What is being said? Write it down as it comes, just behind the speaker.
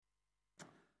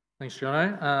Thanks,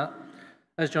 Jono.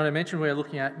 As Jono mentioned, we're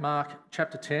looking at Mark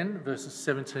chapter 10, verses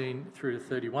 17 through to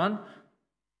 31.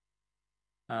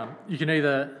 You can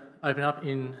either open up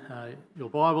in your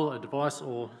Bible, a device,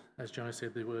 or, as Jono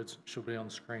said, the words should be on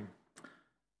the screen.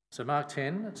 So Mark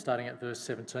 10, starting at verse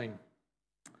 17.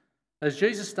 As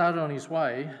Jesus started on his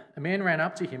way, a man ran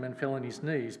up to him and fell on his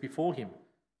knees before him.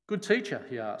 "Good teacher,"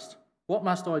 he asked, "what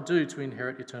must I do to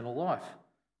inherit eternal life?"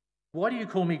 "Why do you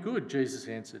call me good?" Jesus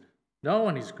answered. "No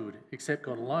one is good except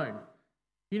God alone.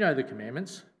 You know the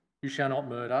commandments. You shall not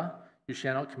murder. You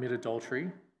shall not commit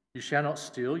adultery. You shall not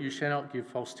steal. You shall not give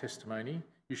false testimony.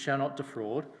 You shall not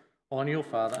defraud. Honour your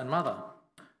father and mother."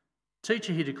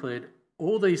 "Teacher," he declared,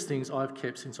 "all these things I have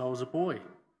kept since I was a boy."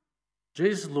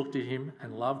 Jesus looked at him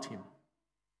and loved him.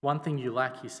 "One thing you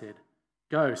lack," he said.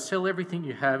 "Go, sell everything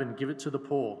you have and give it to the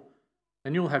poor,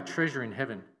 and you will have treasure in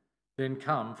heaven. Then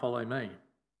come, follow me."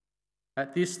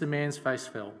 At this, the man's face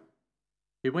fell.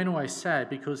 He went away sad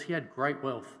because he had great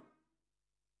wealth.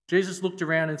 Jesus looked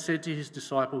around and said to his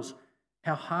disciples,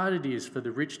 "How hard it is for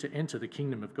the rich to enter the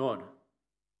kingdom of God."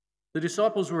 The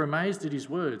disciples were amazed at his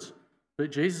words,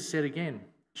 but Jesus said again,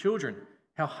 "Children,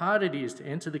 how hard it is to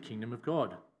enter the kingdom of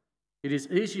God. It is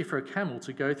easier for a camel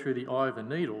to go through the eye of a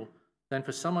needle than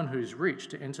for someone who is rich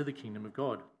to enter the kingdom of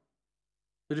God."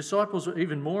 The disciples were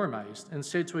even more amazed and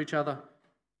said to each other,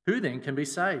 "Who then can be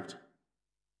saved?"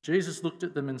 Jesus looked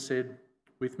at them and said,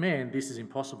 "With man this is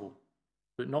impossible,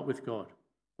 but not with God.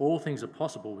 All things are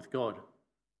possible with God."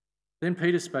 Then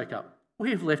Peter spoke up, "We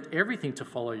have left everything to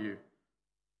follow you."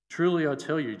 "Truly I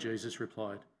tell you," Jesus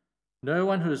replied, "no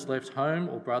one who has left home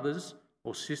or brothers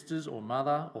or sisters or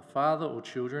mother or father or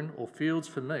children or fields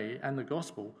for me and the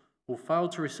gospel will fail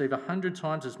to receive 100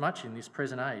 times as much in this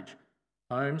present age: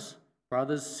 homes,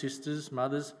 brothers, sisters,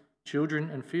 mothers, children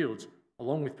and fields,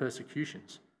 along with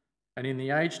persecutions, and in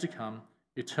the age to come,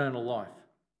 eternal life.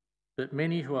 But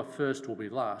many who are first will be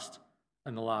last,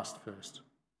 and the last first."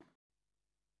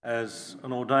 As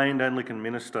an ordained Anglican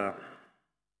minister,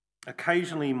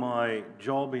 occasionally my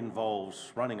job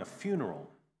involves running a funeral.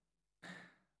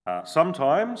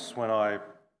 Sometimes when I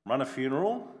run a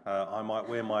funeral, I might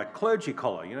wear my clergy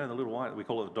collar, you know, the little white, we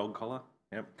call it the dog collar.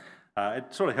 Yep.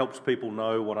 It sort of helps people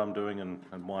know what I'm doing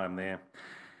and why I'm there.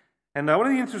 And one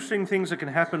of the interesting things that can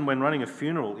happen when running a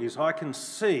funeral is I can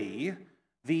see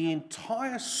the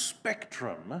entire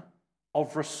spectrum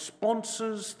of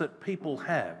responses that people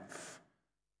have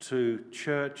to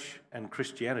church and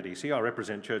Christianity. See, I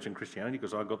represent church and Christianity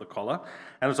because I've got the collar.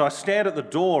 And as I stand at the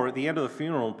door at the end of the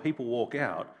funeral and people walk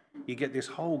out, you get this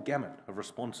whole gamut of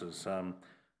responses.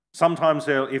 Sometimes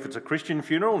if it's a Christian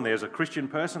funeral and there's a Christian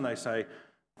person, they say,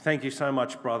 "Thank you so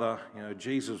much, brother. You know,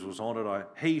 Jesus was honoured.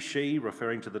 He, she,"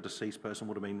 referring to the deceased person,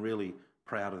 "would have been really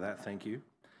proud of that. Thank you."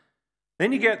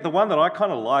 Then you get the one that I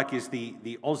kind of like is the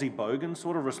Aussie bogan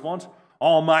sort of response.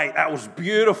 "Oh, mate, that was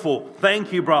beautiful.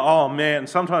 Thank you, bro. Oh, man."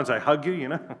 Sometimes they hug you, you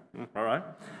know. All right.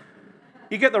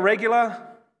 You get the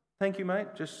regular, "Thank you,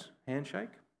 mate," just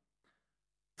handshake.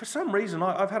 For some reason,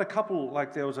 I've had a couple,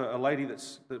 like there was a lady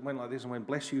that went like this and went,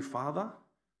 "Bless you, Father."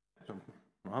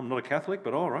 I'm not a Catholic,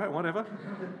 but all right, whatever.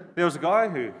 There was a guy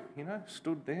who, you know,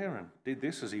 stood there and did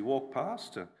this as he walked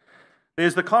past.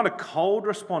 There's the kind of cold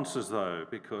responses, though,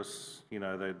 because, you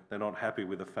know, they're not happy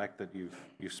with the fact that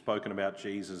you've spoken about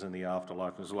Jesus and the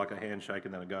afterlife. There's like a handshake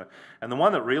and then a go. And the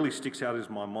one that really sticks out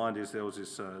in my mind is there was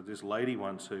this lady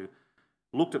once who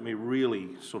looked at me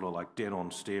really sort of like dead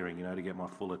on staring, you know, to get my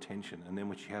full attention. And then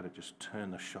when she had to just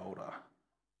turn the shoulder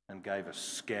and gave a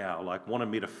scowl, like wanted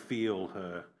me to feel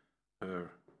her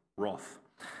wrath.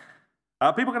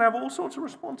 People can have all sorts of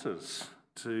responses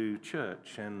to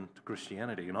church and to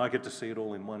Christianity, and I get to see it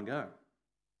all in one go.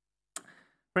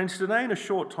 Friends, today in a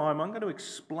short time I'm going to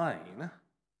explain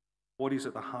what is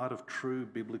at the heart of true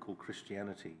biblical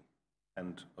Christianity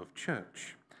and of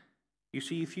church. You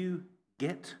see, if you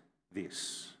get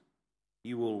this,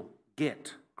 you will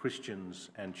get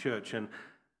Christians and church, and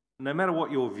no matter what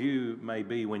your view may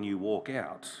be when you walk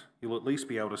out, you'll at least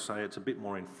be able to say it's a bit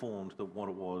more informed than what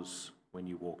it was when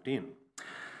you walked in.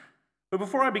 But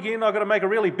before I begin, I've got to make a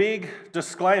really big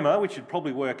disclaimer, which should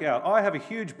probably work out. I have a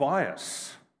huge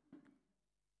bias.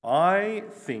 I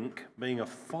think being a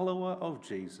follower of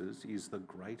Jesus is the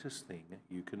greatest thing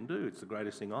you can do. It's the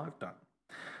greatest thing I've done.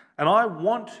 And I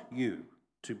want you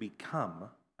to become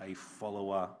a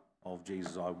follower of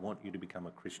Jesus. I want you to become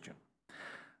a Christian.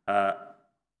 There's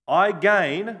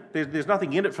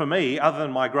nothing in it for me other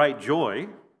than my great joy,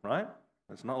 right?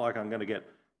 It's not like I'm going to get,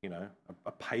 you know,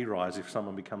 a pay rise if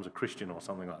someone becomes a Christian or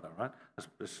something like that, right?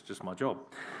 It's just my job.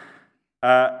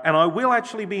 And I will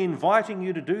actually be inviting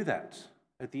you to do that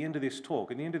at the end of this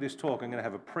talk. At the end of this talk, I'm going to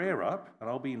have a prayer up, and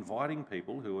I'll be inviting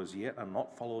people who as yet are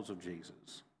not followers of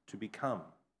Jesus to become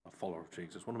a follower of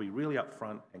Jesus. I want to be really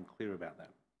upfront and clear about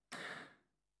that.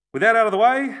 With that out of the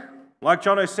way, like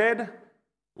Jono said,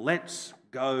 let's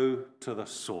go to the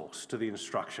source, to the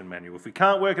instruction manual. If we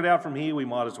can't work it out from here, we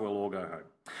might as well all go home.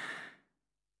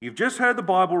 You've just heard the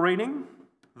Bible reading.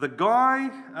 The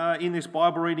guy in this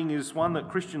Bible reading is one that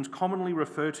Christians commonly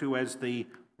refer to as the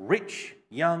rich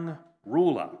young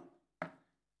ruler.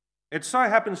 It so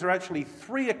happens there are actually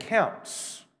 3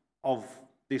 accounts of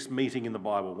this meeting in the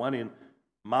Bible. One in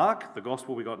Mark, the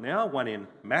gospel we got now, one in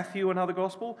Matthew, another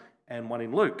gospel, and one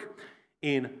in Luke.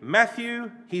 In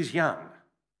Matthew, he's young.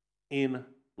 In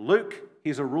Luke,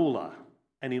 he's a ruler.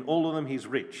 And in all of them, he's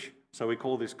rich. So we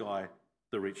call this guy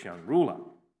the rich young ruler.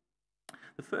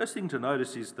 The first thing to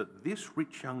notice is that this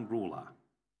rich young ruler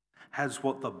has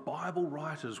what the Bible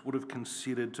writers would have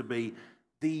considered to be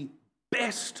the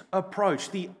best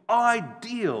approach, the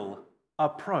ideal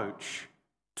approach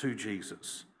to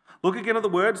Jesus. Look again at the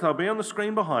words, they'll be on the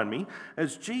screen behind me.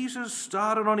 As Jesus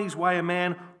started on his way, a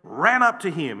man ran up to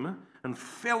him and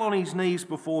fell on his knees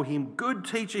before him. "Good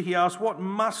teacher," he asked, "what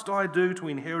must I do to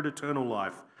inherit eternal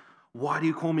life?" "Why do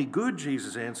you call me good?"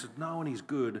 Jesus answered. "No one is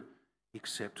good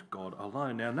except God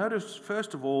alone." Now notice,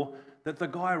 first of all, that the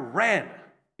guy ran.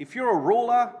 If you're a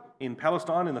ruler in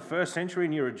Palestine in the 1st century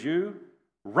and you're a Jew,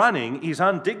 running is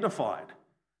undignified.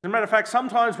 As a matter of fact,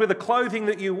 sometimes with the clothing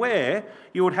that you wear,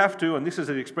 you would have to, and this is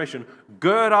an expression,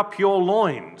 gird up your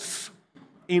loins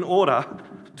in order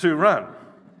to run.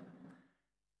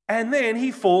 And then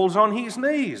he falls on his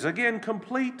knees. Again,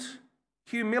 complete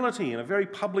humility in a very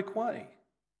public way.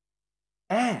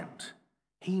 And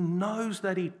he knows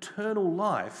that eternal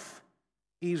life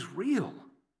is real.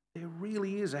 There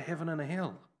really is a heaven and a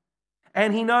hell.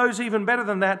 And he knows even better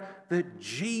than that, that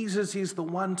Jesus is the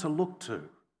one to look to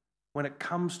when it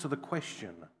comes to the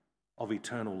question of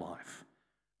eternal life.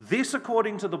 This,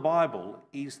 according to the Bible,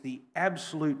 is the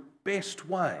absolute best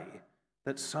way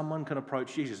that someone can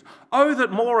approach Jesus. Oh,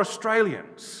 that more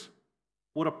Australians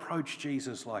would approach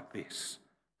Jesus like this.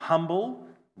 Humble,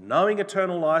 knowing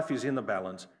eternal life is in the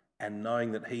balance, and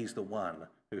knowing that he's the one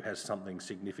who has something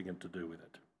significant to do with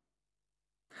it.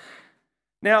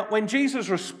 Now, when Jesus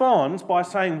responds by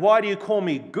saying, "Why do you call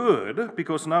me good?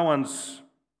 Because no one's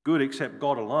good except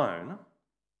God alone,"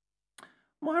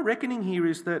 my reckoning here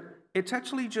is that it's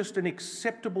actually just an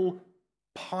acceptable,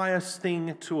 pious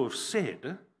thing to have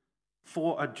said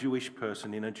for a Jewish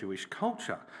person in a Jewish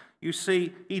culture. You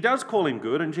see, he does call him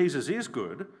good, and Jesus is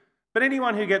good, but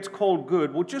anyone who gets called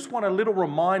good will just want a little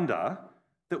reminder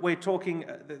that we're talking,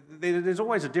 there's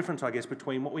always a difference, I guess,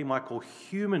 between what we might call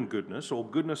human goodness or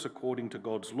goodness according to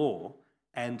God's law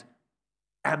and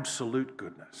absolute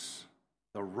goodness,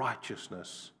 the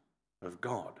righteousness of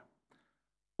God.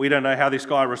 We don't know how this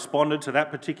guy responded to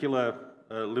that particular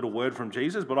little word from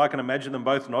Jesus, but I can imagine them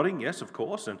both nodding, yes, of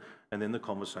course, and then the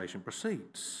conversation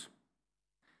proceeds.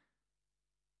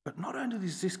 But not only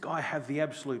does this guy have the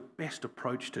absolute best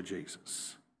approach to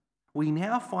Jesus, we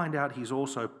now find out he's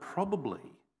also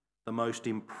probably the most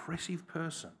impressive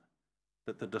person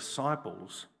that the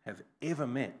disciples have ever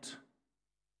met,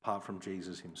 apart from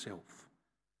Jesus himself.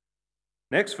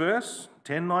 Next verse,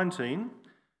 10:19,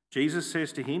 Jesus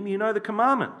says to him, "You know the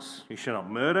commandments. You shall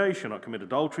not murder, you shall not commit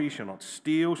adultery, you shall not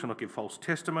steal, you shall not give false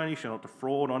testimony, you shall not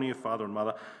defraud, honour your father and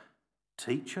mother."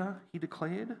 "Teacher," he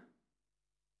declared,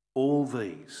 "all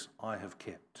these I have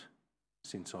kept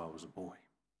since I was a boy."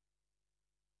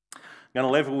 I'm going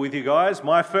to level with you guys.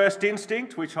 My first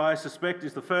instinct, which I suspect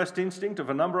is the first instinct of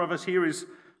a number of us here, is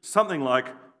something like,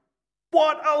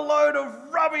 "What a load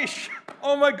of rubbish!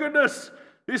 Oh my goodness,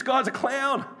 this guy's a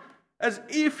clown." As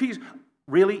if he's...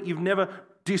 Really? You've never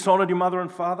dishonoured your mother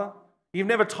and father? You've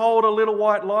never told a little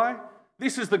white lie?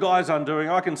 This is the guy's undoing.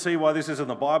 I can see why this is in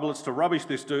the Bible. It's to rubbish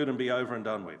this dude and be over and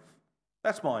done with.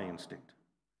 That's my instinct.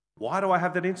 Why do I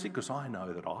have that instinct? Because I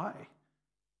know that I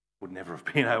would never have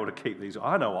been able to keep these.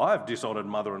 I know I've dishonoured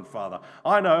mother and father.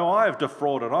 I know I have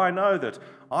defrauded. I know that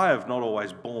I have not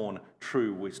always borne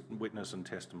true witness and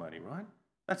testimony, right?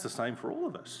 That's the same for all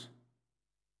of us.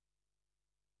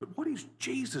 But what is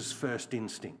Jesus' first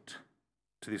instinct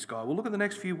to this guy? Well, look at the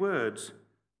next few words.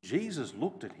 Jesus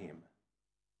looked at him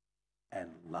and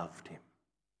loved him.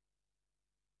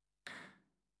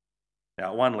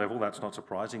 Now, at one level, that's not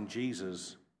surprising.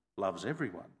 Jesus loves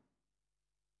everyone.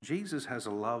 Jesus has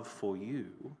a love for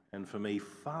you and for me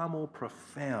far more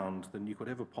profound than you could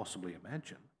ever possibly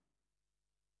imagine.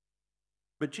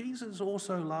 But Jesus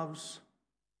also loves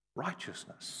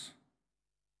righteousness.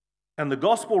 And the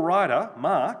gospel writer,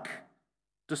 Mark,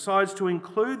 decides to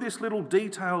include this little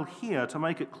detail here to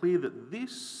make it clear that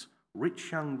this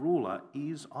rich young ruler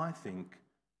is, I think,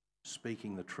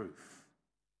 speaking the truth.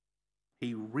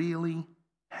 He really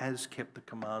has kept the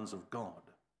commands of God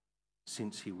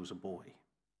since he was a boy.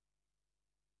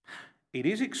 It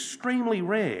is extremely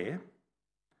rare,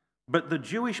 but the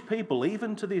Jewish people,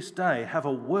 even to this day, have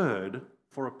a word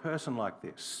for a person like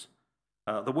this.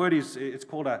 The word it's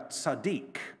called a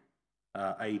tzaddik,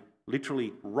 a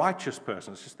literally righteous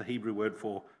person. It's just the Hebrew word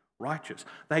for righteous.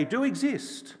 They do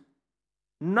exist.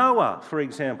 Noah, for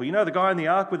example, you know the guy in the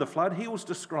ark with the flood? He was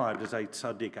described as a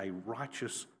tzaddik, a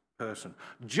righteous person.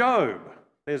 Job,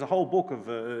 there's a whole book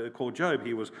called Job.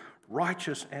 He was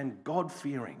righteous and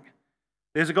God-fearing.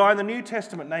 There's a guy in the New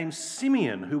Testament named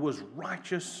Simeon who was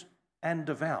righteous and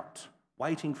devout,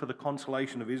 waiting for the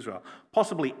consolation of Israel.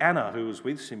 Possibly Anna, who was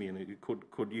with Simeon,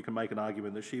 you can make an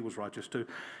argument that she was righteous too.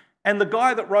 And the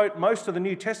guy that wrote most of the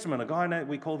New Testament, a guy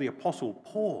we call the Apostle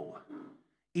Paul,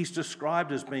 is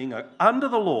described as being under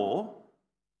the law,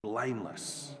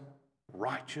 blameless,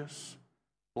 righteous,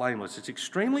 blameless. It's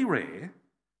extremely rare,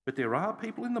 but there are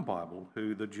people in the Bible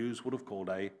who the Jews would have called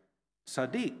a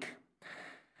tzaddik.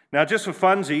 Now, just for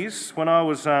funsies, when I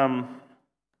was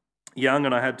young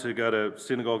and I had to go to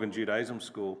synagogue and Judaism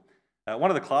school, one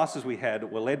of the classes we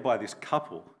had were led by this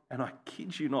couple, and I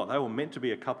kid you not, they were meant to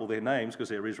be a couple. Their names, because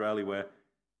they're Israeli, were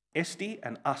Esti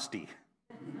and Asti.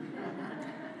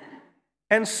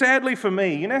 And sadly for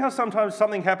me, you know how sometimes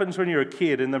something happens when you're a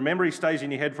kid and the memory stays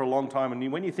in your head for a long time,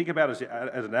 and when you think about it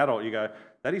as an adult, you go,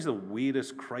 that is the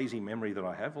weirdest, crazy memory that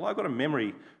I have. Well, I've got a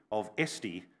memory of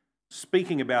Esti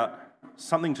speaking about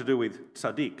something to do with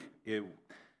tzaddik.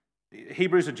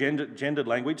 Hebrew is a gendered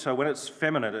language, so when it's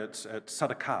feminine, it's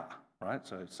tzedakah, right?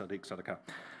 So tzaddik, tzedakah.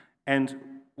 And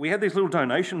we had these little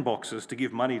donation boxes to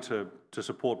give money to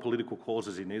support political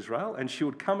causes in Israel, and she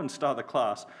would come and start the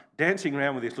class dancing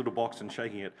around with this little box and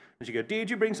shaking it. And she'd go, did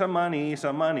you bring some money,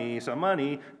 some money, some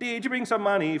money? Did you bring some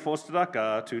money for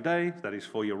tzedakah today? That is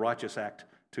for your righteous act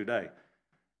today.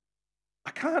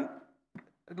 I can't,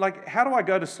 how do I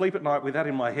go to sleep at night with that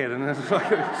in my head? And it's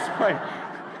like, explain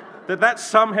that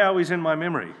somehow is in my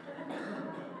memory.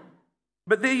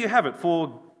 But there you have it,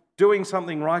 for doing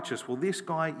something righteous. Well, this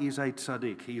guy is a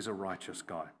tzaddik. He's a righteous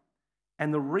guy.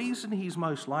 And the reason he's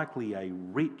most likely a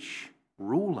rich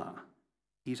ruler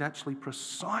is actually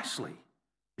precisely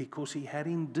because he had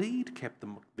indeed kept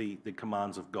the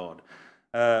commands of God.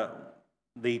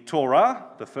 The Torah,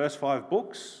 the first 5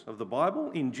 books of the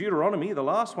Bible, in Deuteronomy, the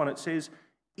last one, it says,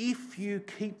 if you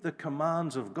keep the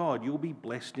commands of God, you'll be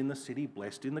blessed in the city,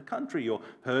 blessed in the country. Your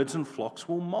herds and flocks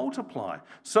will multiply.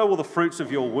 So will the fruits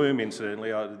of your womb,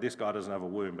 incidentally. This guy doesn't have a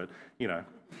womb, but, you know,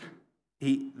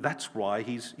 that's why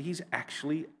he's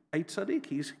actually a tzaddik.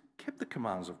 He's kept the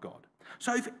commands of God.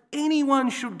 So if anyone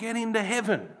should get into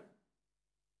heaven,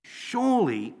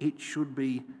 surely it should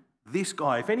be this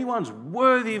guy. If anyone's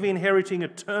worthy of inheriting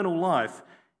eternal life,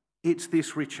 it's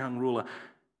this rich young ruler.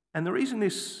 And the reason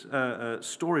this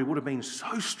story would have been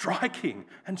so striking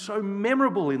and so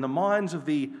memorable in the minds of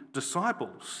the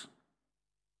disciples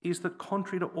is that,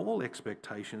 contrary to all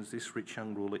expectations, this rich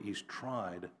young ruler is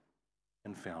tried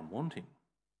and found wanting.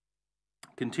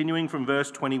 Continuing from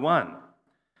verse 21,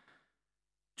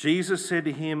 Jesus said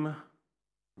to him,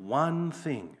 one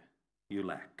thing you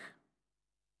lack.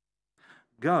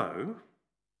 Go,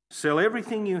 sell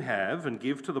everything you have and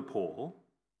give to the poor,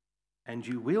 and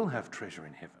you will have treasure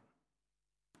in heaven.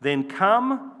 Then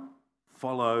come,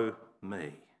 follow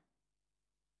me.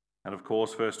 And of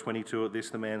course, verse 22, at this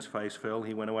the man's face fell.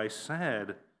 He went away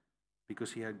sad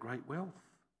because he had great wealth.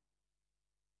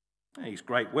 His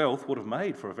great wealth would have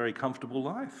made for a very comfortable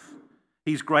life.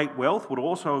 His great wealth would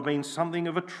also have been something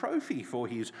of a trophy for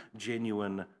his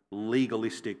genuine,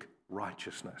 legalistic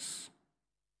righteousness.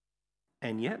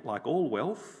 And yet, like all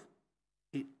wealth,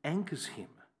 it anchors him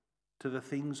to the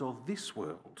things of this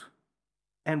world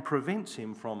and prevents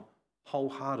him from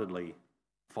wholeheartedly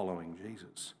following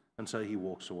Jesus. And so he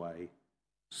walks away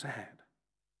sad.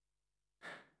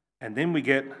 And then we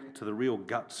get to the real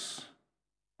guts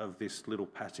of this little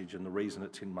passage and the reason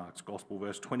it's in Mark's Gospel.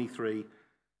 Verse 23,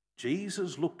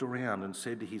 Jesus looked around and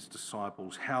said to his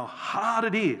disciples, how hard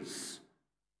it is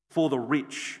for the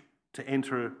rich to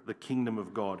enter the kingdom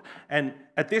of God. And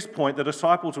at this point, the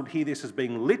disciples would hear this as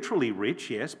being literally rich,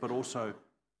 yes, but also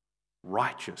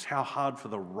righteous. How hard for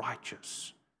the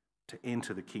righteous to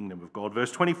enter the kingdom of God.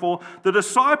 Verse 24, the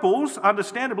disciples,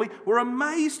 understandably, were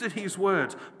amazed at his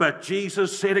words. But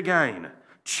Jesus said again,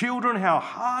 children, how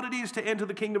hard it is to enter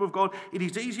the kingdom of God. It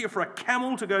is easier for a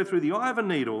camel to go through the eye of a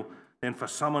needle than for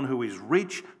someone who is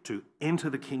rich to enter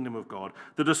the kingdom of God.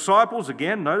 The disciples,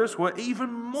 again, notice, were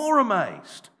even more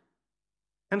amazed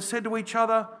and said to each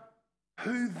other,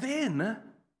 who then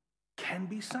can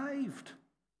be saved?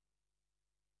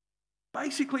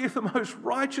 Basically, if the most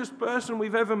righteous person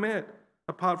we've ever met,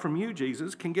 apart from you,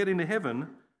 Jesus, can get into heaven,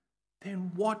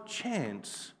 then what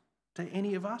chance do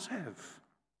any of us have?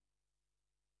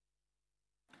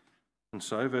 And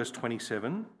so, verse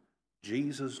 27,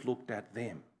 Jesus looked at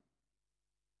them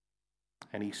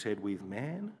and he said, with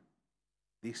man,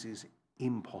 this is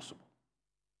impossible.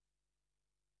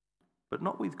 But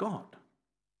not with God.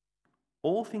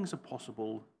 All things are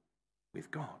possible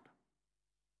with God.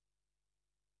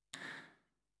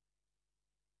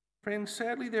 Friends,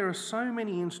 sadly, there are so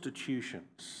many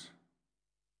institutions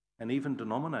and even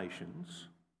denominations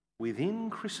within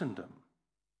Christendom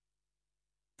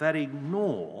that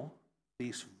ignore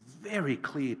this very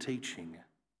clear teaching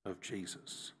of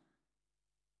Jesus.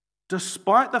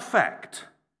 Despite the fact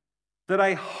that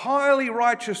a highly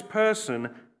righteous person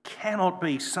cannot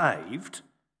be saved,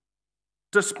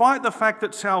 despite the fact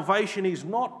that salvation is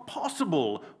not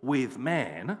possible with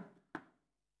man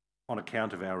on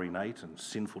account of our innate and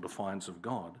sinful defiance of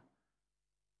God,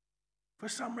 for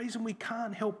some reason we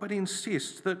can't help but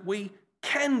insist that we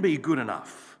can be good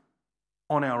enough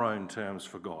on our own terms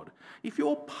for God. If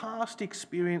your past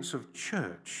experience of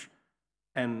church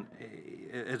and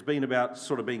has been about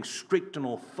sort of being strict and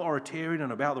authoritarian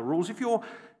and about the rules, if your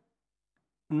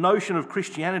notion of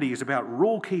Christianity is about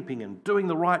rule keeping and doing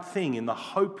the right thing in the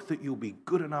hope that you'll be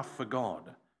good enough for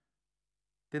God,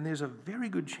 then there's a very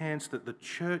good chance that the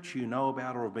church you know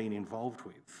about or have been involved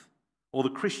with, or the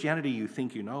Christianity you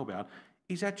think you know about,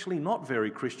 is actually not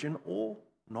very Christian or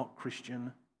not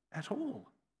Christian at all.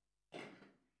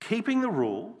 Keeping the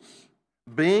rules,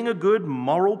 being a good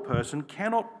moral person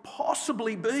cannot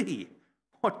possibly be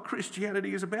what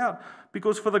Christianity is about.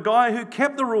 Because for the guy who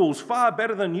kept the rules far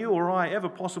better than you or I ever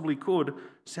possibly could,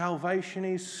 salvation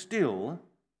is still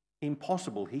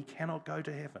impossible. He cannot go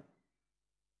to heaven.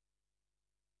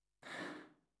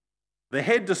 The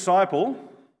head disciple,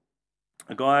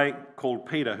 a guy called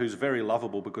Peter, who's very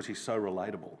lovable because he's so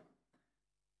relatable,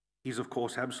 he's of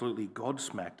course absolutely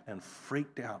gobsmacked and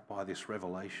freaked out by this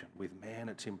revelation. With man,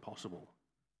 it's impossible.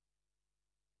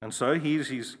 And so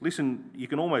he's listen, you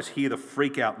can almost hear the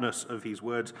freak-outness of his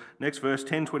words. Next verse,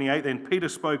 10:28, then Peter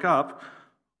spoke up,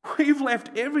 we've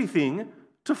left everything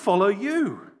to follow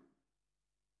you.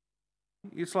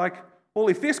 It's like, well,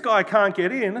 if this guy can't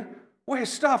get in, we're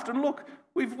stuffed. And look,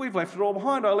 we've left it all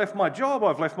behind. I left my job,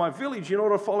 I've left my village in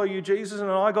order to follow you, Jesus, and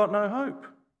I got no hope.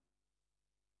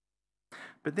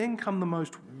 But then come the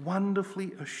most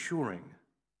wonderfully assuring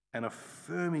and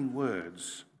affirming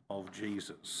words of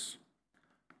Jesus.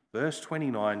 Verse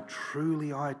 29,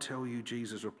 truly I tell you,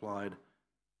 Jesus replied,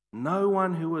 no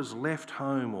one who has left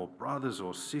home or brothers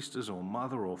or sisters or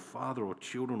mother or father or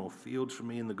children or fields for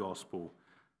me in the gospel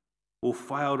will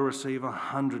fail to receive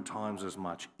 100 times as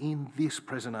much in this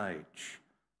present age.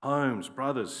 Homes,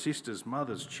 brothers, sisters,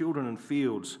 mothers, children and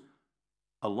fields,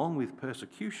 along with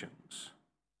persecutions.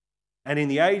 And in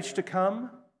the age to come,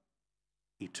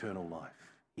 eternal life.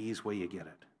 Here's where you get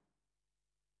it.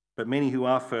 But many who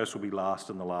are first will be last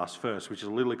and the last first, which is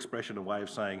a little expression, a way of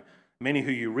saying many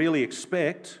who you really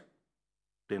expect,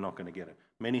 they're not going to get it.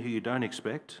 Many who you don't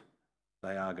expect,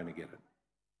 they are going to get it.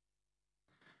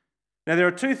 Now, there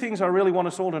are two things I really want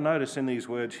us all to notice in these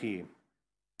words here.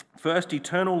 First,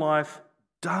 eternal life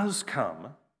does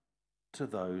come to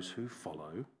those who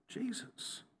follow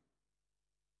Jesus.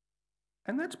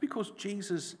 And that's because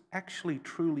Jesus actually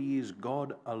truly is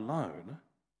God alone,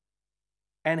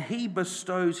 and he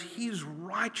bestows his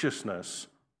righteousness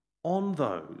on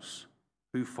those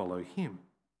who follow him.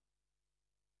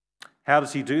 How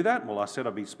does he do that? Well, I said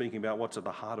I'd be speaking about what's at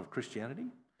the heart of Christianity.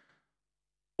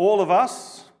 All of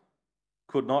us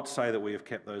could not say that we have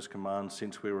kept those commands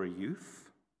since we were a youth,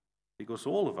 because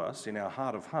all of us, in our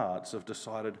heart of hearts, have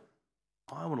decided,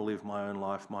 I want to live my own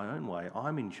life my own way.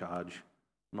 I'm in charge,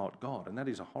 not God. And that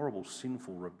is a horrible,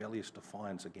 sinful, rebellious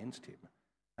defiance against him.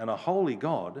 And a holy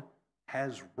God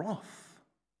has wrath,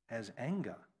 has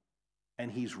anger,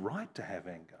 and he's right to have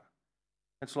anger.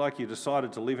 It's like you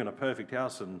decided to live in a perfect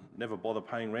house and never bother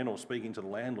paying rent or speaking to the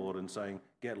landlord and saying,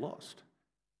 get lost.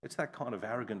 It's that kind of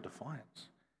arrogant defiance.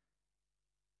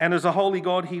 And as a holy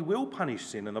God, he will punish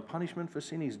sin, and the punishment for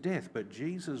sin is death. But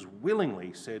Jesus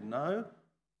willingly said, no,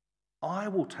 I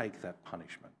will take that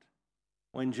punishment.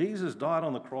 When Jesus died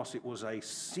on the cross, it was a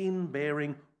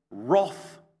sin-bearing,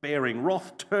 wrath-bearing,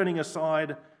 wrath-turning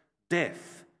aside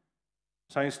death.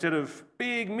 So instead of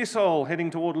big missile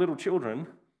heading toward little children,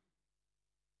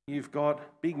 You've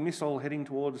got big missile heading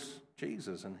towards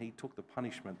Jesus, and he took the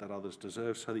punishment that others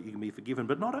deserve so that you can be forgiven.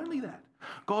 But not only that,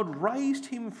 God raised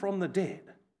him from the dead,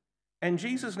 and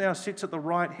Jesus now sits at the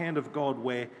right hand of God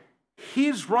where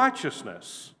his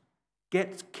righteousness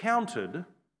gets counted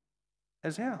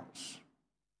as ours.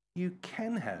 You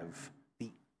can have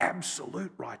the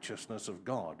absolute righteousness of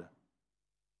God,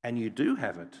 and you do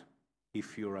have it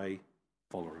if you're a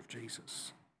follower of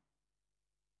Jesus.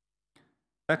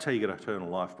 That's how you get eternal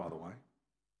life, by the way.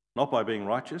 Not by being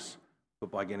righteous, but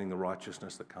by getting the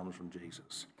righteousness that comes from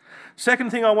Jesus. Second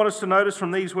thing I want us to notice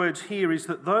from these words here is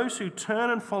that those who turn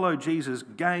and follow Jesus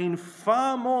gain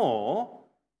far more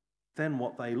than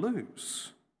what they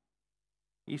lose.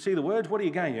 You see the words, what do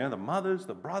you gain? You know, the mothers,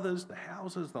 the brothers, the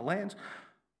houses, the lands.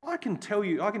 I can tell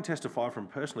you, I can testify from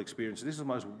personal experience, this is the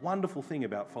most wonderful thing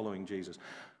about following Jesus.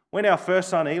 When our first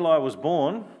son Eli was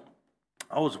born,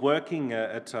 I was working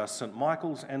at St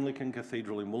Michael's Anglican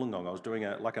Cathedral in Wollongong. I was doing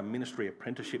a ministry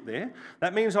apprenticeship there.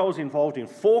 That means I was involved in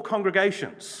 4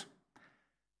 congregations.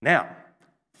 Now,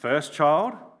 first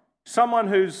child, someone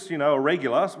who's, a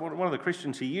regular, one of the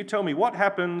Christians here, you tell me what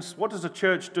happens, what does a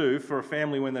church do for a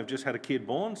family when they've just had a kid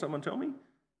born? Someone tell me?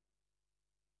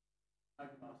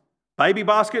 Baby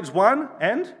baskets, one,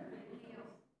 and?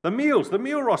 The meal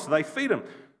roster, they feed them.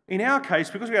 In our case,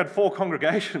 because we had 4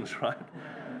 congregations, right?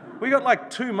 We got like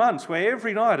 2 months where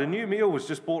every night a new meal was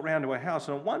just brought round to our house.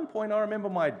 And at one point, I remember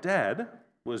my dad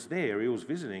was there. He was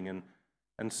visiting,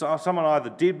 and so someone either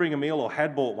did bring a meal or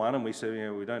had bought one, and we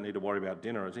said, we don't need to worry about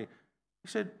dinner. He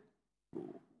said,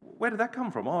 where did that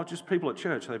come from? Oh, just people at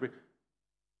church.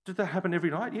 Did that happen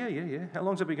every night? Yeah. How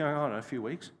long's it been going on? A few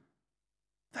weeks.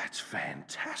 That's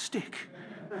fantastic.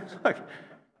 It's like,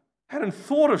 hadn't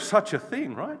thought of such a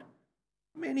thing, right?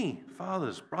 Many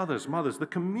fathers, brothers, mothers, the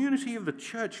community of the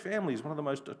church family is one of the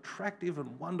most attractive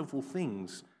and wonderful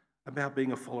things about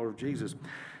being a follower of Jesus.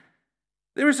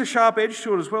 There is a sharp edge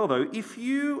to it as well, though. If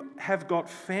you have got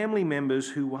family members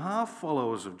who are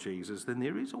followers of Jesus, then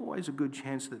there is always a good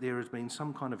chance that there has been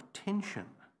some kind of tension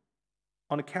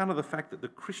on account of the fact that the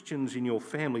Christians in your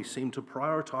family seem to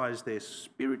prioritise their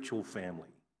spiritual family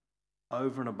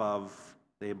over and above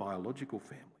their biological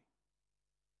family.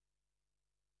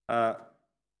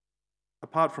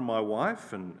 Apart from my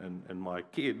wife and my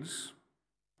kids,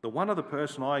 the one other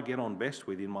person I get on best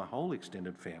with in my whole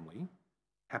extended family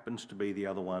happens to be the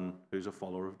other one who's a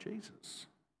follower of Jesus.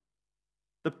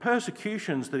 The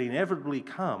persecutions that inevitably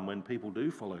come when people do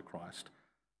follow Christ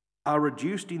are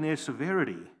reduced in their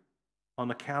severity on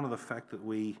account of the fact that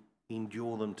we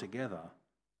endure them together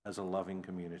as a loving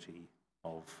community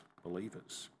of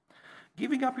believers.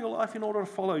 Giving up your life in order to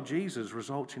follow Jesus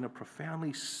results in a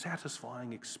profoundly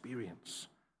satisfying experience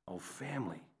of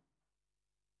family.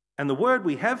 And the word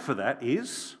we have for that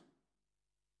is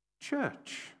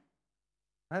church.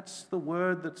 That's the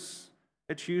word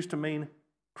it's used to mean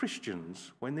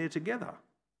Christians when they're together.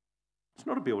 It's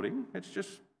not a building, it's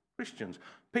just Christians.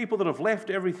 People that have left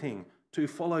everything to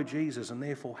follow Jesus and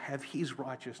therefore have his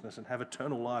righteousness and have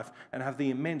eternal life and have the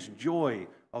immense joy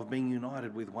of being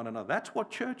united with one another. That's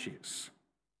what church is.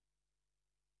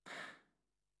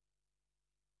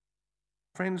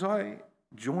 Friends, I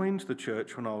joined the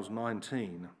church when I was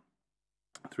 19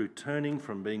 through turning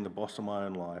from being the boss of my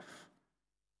own life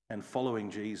and following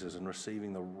Jesus and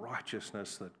receiving the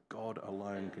righteousness that God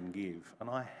alone can give. And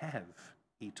I have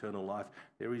eternal life.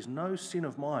 There is no sin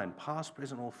of mine, past,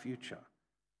 present or future,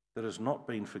 that has not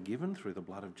been forgiven through the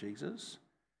blood of Jesus.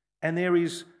 And there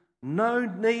is no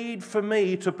need for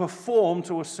me to perform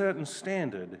to a certain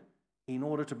standard in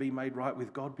order to be made right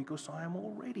with God, because I am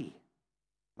already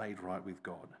made right with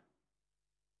God.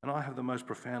 And I have the most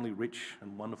profoundly rich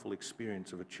and wonderful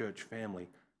experience of a church family.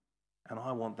 And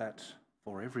I want that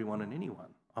for everyone and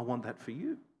anyone. I want that for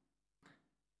you.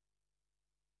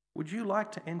 Would you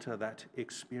like to enter that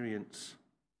experience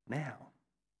now?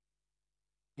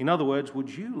 In other words, would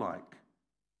you like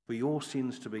for your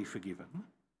sins to be forgiven,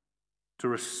 to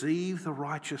receive the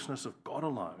righteousness of God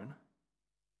alone,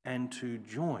 and to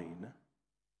join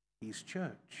his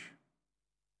church?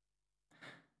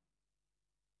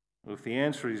 Well, if the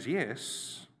answer is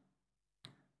yes,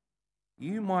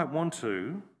 you might want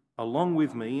to, along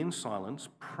with me in silence,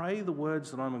 pray the words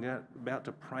that I'm about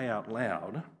to pray out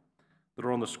loud that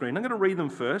are on the screen. I'm going to read them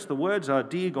first. The words are,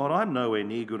 "Dear God, I'm nowhere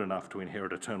near good enough to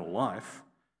inherit eternal life.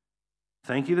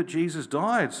 Thank you that Jesus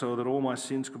died so that all my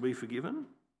sins could be forgiven.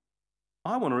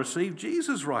 I want to receive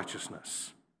Jesus'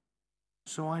 righteousness.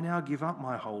 So I now give up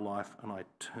my whole life and I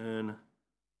turn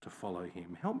to follow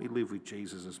him. Help me live with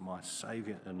Jesus as my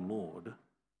Saviour and Lord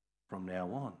from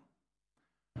now on."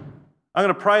 I'm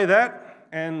going to pray that,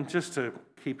 and just to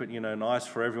keep it, nice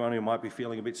for everyone who might be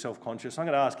feeling a bit self-conscious. I'm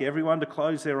going to ask everyone to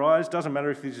close their eyes. Doesn't matter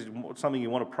if this is something you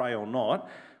want to pray or not,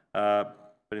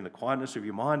 but in the quietness of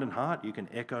your mind and heart, you can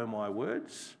echo my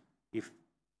words if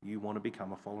you want to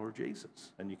become a follower of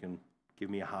Jesus. And you can give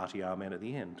me a hearty amen at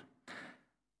the end.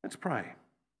 Let's pray.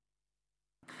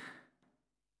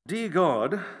 Dear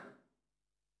God,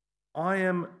 I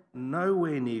am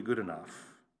nowhere near good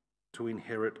enough to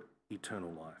inherit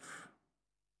eternal life.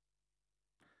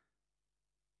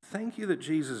 Thank you that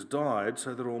Jesus died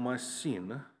so that all my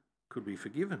sin could be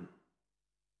forgiven.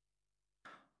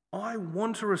 I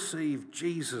want to receive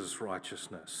Jesus'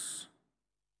 righteousness,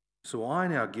 so I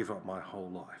now give up my whole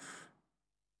life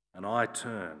and I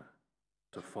turn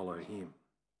to follow him.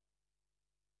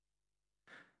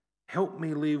 Help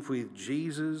me live with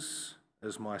Jesus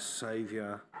as my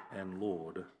Saviour and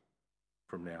Lord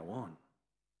from now on.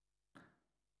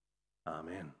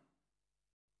 Amen.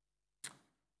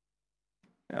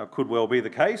 Now, it could well be the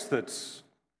case that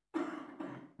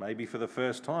maybe for the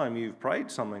first time you've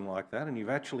prayed something like that and you've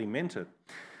actually meant it.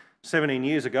 17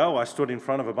 years ago, I stood in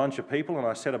front of a bunch of people and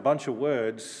I said a bunch of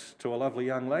words to a lovely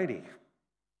young lady.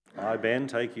 I, Ben,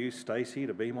 take you, Stacey,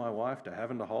 to be my wife, to have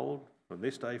and to hold, from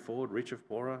this day forward, rich of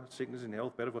poorer, sickness and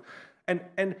health, better for...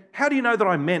 And how do you know that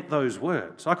I meant those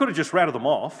words? I could have just rattled them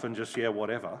off and just,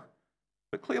 whatever.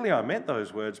 But clearly I meant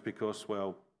those words because,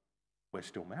 well, we're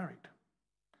still married.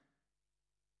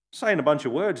 Saying a bunch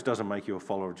of words doesn't make you a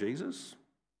follower of Jesus.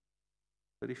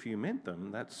 But if you meant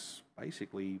them, that's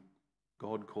basically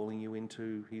God calling you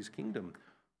into his kingdom.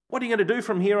 What are you going to do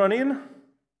from here on in?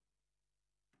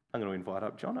 I'm going to invite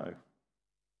up Jono.